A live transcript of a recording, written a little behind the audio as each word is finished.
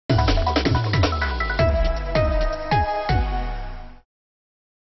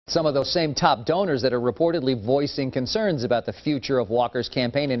Some of those same top donors that are reportedly voicing concerns about the future of Walker's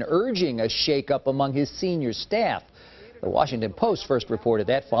campaign and urging a shakeup among his senior staff. The Washington Post first reported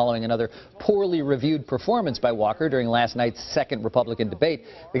that following another poorly reviewed performance by Walker during last night's second Republican debate.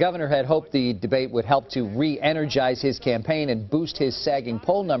 The governor had hoped the debate would help to re-energize his campaign and boost his sagging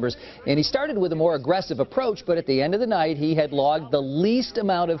poll numbers. And he started with a more aggressive approach, but at the end of the night, he had logged the least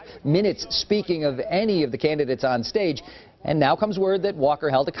amount of minutes speaking of any of the candidates on stage. And now comes word that Walker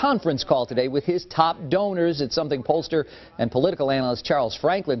held a conference call today with his top donors. It's something pollster and political analyst Charles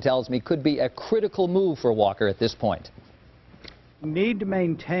Franklin tells me could be a critical move for Walker at this point. You need to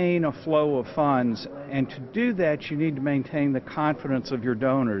maintain a flow of funds, and to do that you need to maintain the confidence of your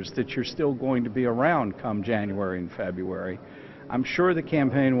donors that you're still going to be around come January and February. I'm sure the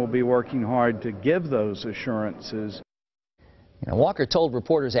campaign will be working hard to give those assurances. Walker told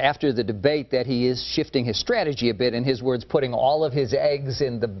reporters after the debate that he is shifting his strategy a bit, in his words, putting all of his eggs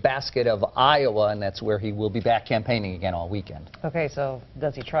in the basket of Iowa, and that's where he will be back campaigning again all weekend. Okay, so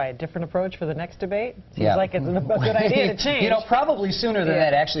does he try a different approach for the next debate? Seems like it's a good idea to change. You know, probably sooner than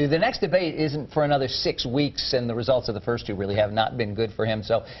that, actually. The next debate isn't for another 6 weeks, and the results of the first two really have not been good for him,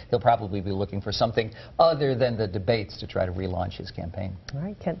 so he'll probably be looking for something other than the debates to try to relaunch his campaign. All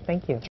right, Kent, thank you.